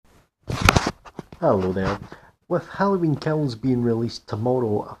Hello there. With Halloween Kills being released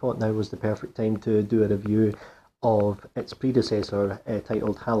tomorrow, I thought now was the perfect time to do a review of its predecessor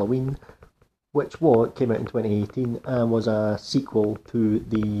titled Halloween, which came out in 2018 and was a sequel to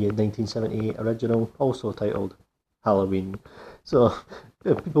the 1978 original, also titled Halloween. So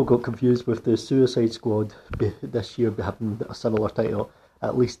if people got confused with the Suicide Squad this year having a similar title,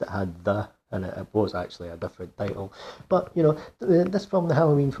 at least it had the, and it was actually a different title. But this film, The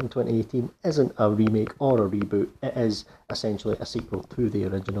Halloween from 2018, isn't a remake or a reboot. It is essentially a sequel to the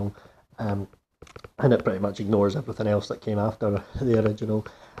original, um, and it pretty much ignores everything else that came after the original,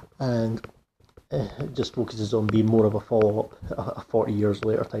 and it just focuses on being more of a follow-up, a 40 years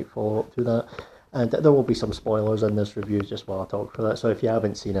later type follow-up to that. And there will be some spoilers in this review just while I talk for that. So if you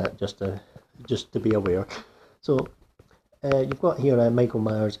haven't seen it, just to be aware. So you've got here Michael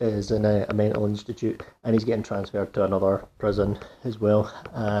Myers is in a mental institute and he's getting transferred to another prison as well.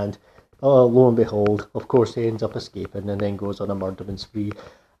 And lo and behold, of course, he ends up escaping and then goes on a murdering spree.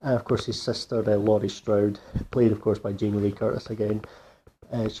 And of course, his sister, Laurie Strode, played, of course, by Jamie Lee Curtis again.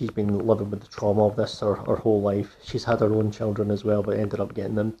 She's been living with the trauma of this her whole life. She's had her own children as well, but ended up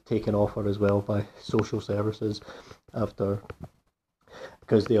getting them taken off her as well by social services after,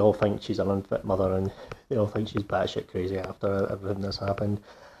 because they all think she's an unfit mother and they all think she's batshit crazy after everything that's happened.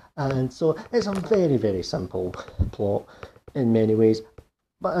 And so it's a very, very simple plot in many ways.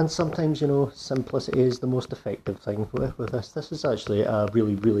 And sometimes, simplicity is the most effective thing with this. This is actually a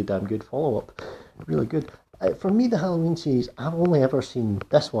really, really damn good follow-up. Really good. For me, the Halloween series, I've only ever seen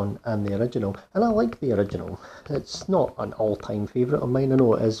this one and the original, and I like the original. It's not an all-time favourite of mine. I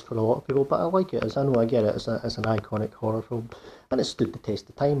know it is for a lot of people, but I like it. I know I get it as an iconic horror film, and it stood the test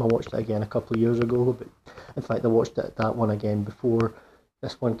of time. I watched it again a couple of years ago, but in fact, I watched that one again before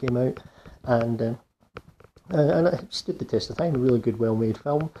this one came out, and it stood the test of time. A really good, well-made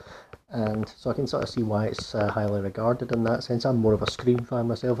film. And so I can sort of see why it's highly regarded in that sense. I'm more of a Scream fan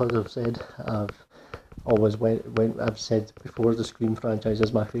myself, as I've said. I've said before, the Scream franchise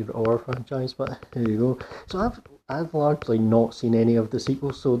is my favourite horror franchise, but there you go. So I've largely not seen any of the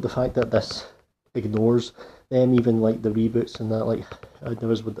sequels, so the fact that this ignores them, even like the reboots and that, like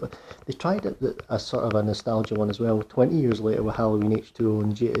they tried it as sort of a nostalgia one as well. 20 years later with Halloween H2O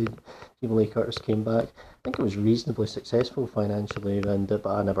and Jamie Lee Curtis came back. I think it was reasonably successful financially, but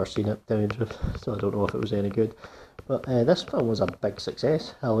I never seen it, so I don't know if it was any good. But this film was a big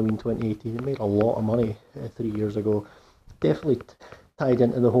success, Halloween 2018. It made a lot of money 3 years ago. Definitely tied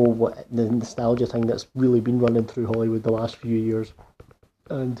into the nostalgia thing that's really been running through Hollywood the last few years.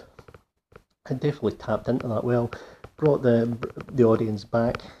 And I definitely tapped into that well. Brought the audience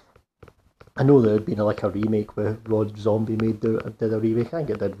back. I know there had been like a remake where Rob Zombie did a remake. I think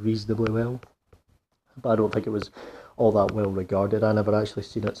it did reasonably well, but I don't think it was all that well regarded. I never actually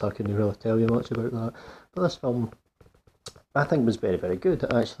seen it, so I couldn't really tell you much about that. But this film, I think, was very, very good.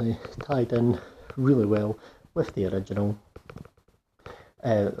 It actually tied in really well with the original,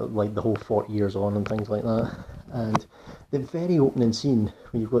 like the whole 40 years on and things like that. And the very opening scene,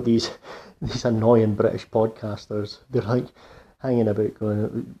 when you've got these annoying British podcasters, they're like hanging about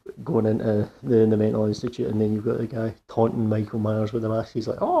going into the mental institute, and then you've got the guy taunting Michael Myers with the mask. He's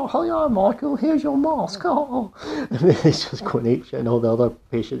like, "Oh, hiya, Michael, here's your mask." Oh. And then he's just going apeshit, and all the other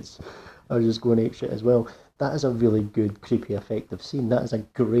patients are just going apeshit as well. That is a really good, creepy, effective scene. That is a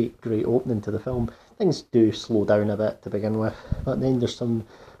great, great opening to the film. Things do slow down a bit to begin with, but then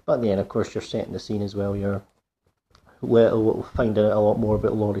of course, you're setting the scene as well. You're finding out a lot more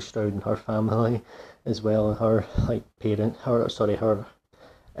about Laurie Strode and her family as well, and her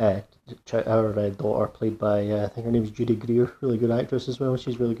daughter, played by I think her name is Judy Greer, really good actress as well.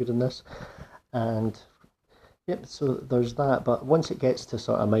 She's really good in this, and yep. So there's that. But once it gets to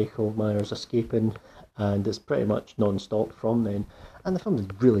sort of Michael Myers escaping, and it's pretty much non-stop from then. And the film is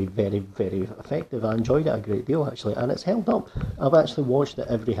really very, very effective. I enjoyed it a great deal, actually, and it's held up. I've actually watched it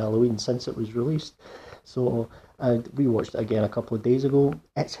every Halloween since it was released. So I rewatched it again a couple of days ago.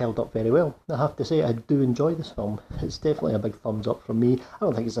 It's held up very well. I have to say, I do enjoy this film. It's definitely a big thumbs up from me. I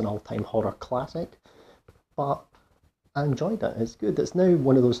don't think it's an all-time horror classic, but I enjoyed it. It's good. It's now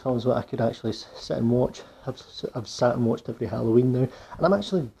one of those films where I could actually sit and watch. I've sat and watched every Halloween now, and I'm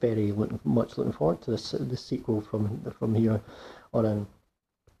actually very much looking forward to the sequel from here on in.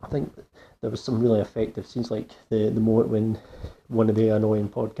 I think there was some really effective scenes, like the moment when one of the annoying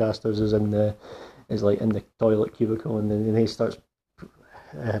podcasters is in the toilet cubicle, and then he starts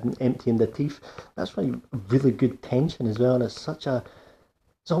emptying the teeth. That's really good tension as well, and it's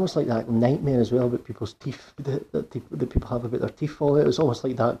almost like that nightmare as well about people's teeth that people have about their teeth falling out. It's almost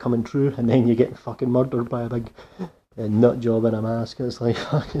like that coming true, and then you get fucking murdered by a big nut job in a mask. It's like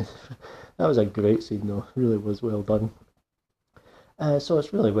fucking. That was a great scene though. Really was well done. So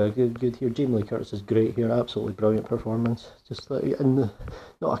it's really well good here. Jamie Lee Curtis is great here. Absolutely brilliant performance. Just like, and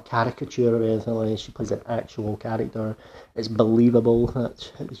not a caricature or anything like that. She plays an actual character. It's believable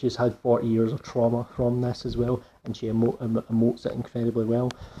that she's had 40 years of trauma from this as well, and she emotes it incredibly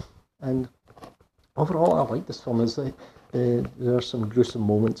well. And overall, I like this film. There are some gruesome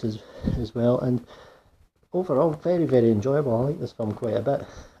moments as well, and overall, very very enjoyable. I like this film quite a bit,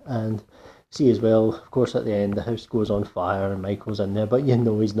 and see as well, of course, at the end the house goes on fire and Michael's in there, but you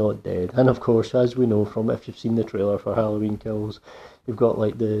know he's not dead. And of course, as we know from if you've seen the trailer for Halloween Kills, you've got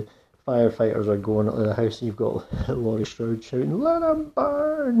like the firefighters are going into the house and you've got Laurie Strode shouting, "Let him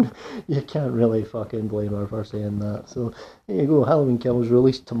burn!" You can't really fucking blame her for saying that. So there you go, Halloween Kills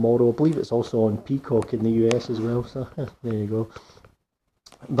released tomorrow. I believe it's also on Peacock in the US as well, so there you go.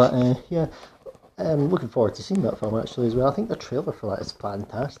 But yeah, I'm looking forward to seeing that film actually as well. I think the trailer for that is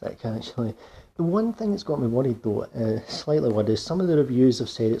fantastic actually. The one thing that's got me worried though, slightly worried, is some of the reviews have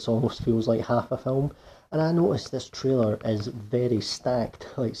said it almost feels like half a film. And I noticed this trailer is very stacked,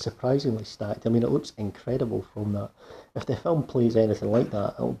 like surprisingly stacked. I mean, it looks incredible from that. If the film plays anything like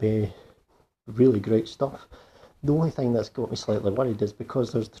that, it'll be really great stuff. The only thing that's got me slightly worried is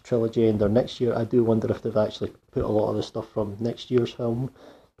because there's the trilogy ender next year, I do wonder if they've actually put a lot of the stuff from next year's film.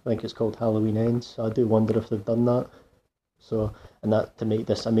 I think it's called Halloween Ends, so I do wonder if they've done that. So, and that to make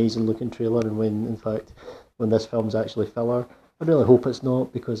this amazing looking trailer, and when, in fact, when this film's actually filler, I really hope it's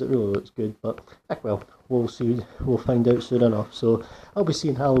not because it really looks good, but heck well, we'll see, we'll find out soon enough. So, I'll be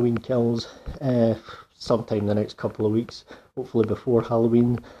seeing Halloween Kills sometime in the next couple of weeks, hopefully before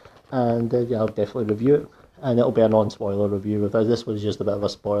Halloween, and yeah, I'll definitely review it. And it'll be a non-spoiler review. This was just a bit of a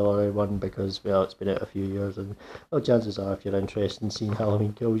spoilery one because, well, it's been out a few years, and well, chances are if you're interested in seeing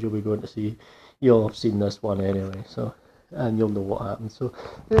Halloween Kills, you'll be going to see, you'll have seen this one anyway, so, and you'll know what happens. So,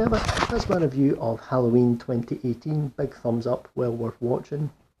 yeah, but that's my review of Halloween 2018. Big thumbs up, well worth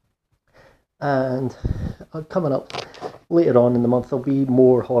watching. And coming up later on in the month, there'll be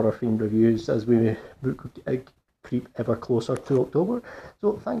more horror-themed reviews as we creep ever closer to October.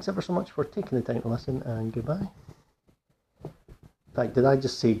 So thanks ever so much for taking the time to listen, and goodbye. In fact, did I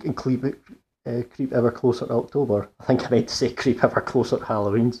just say creep ever closer to October? I think I meant to say creep ever closer to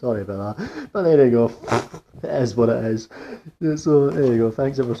Halloween. Sorry about that. But there you go. It is what it is. So there you go.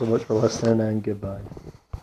 Thanks ever so much for listening, and goodbye.